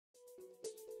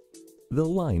The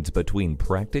lines between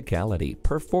practicality,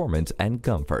 performance, and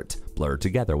comfort blur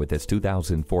together with this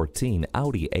 2014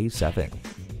 Audi A7.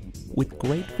 With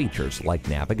great features like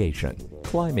navigation,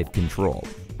 climate control,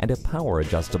 and a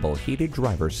power-adjustable heated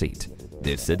driver's seat,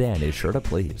 this sedan is sure to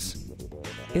please.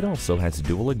 It also has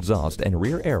dual exhaust and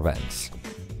rear air vents.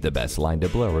 The best line to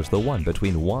blur is the one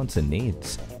between wants and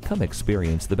needs. Come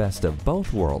experience the best of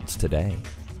both worlds today.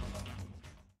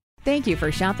 Thank you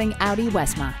for shopping Audi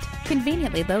Westmont.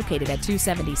 Conveniently located at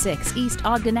 276 East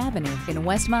Ogden Avenue in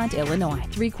Westmont, Illinois,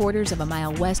 3/4 of a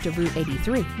mile west of Route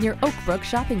 83 near Oak Brook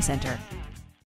Shopping Center.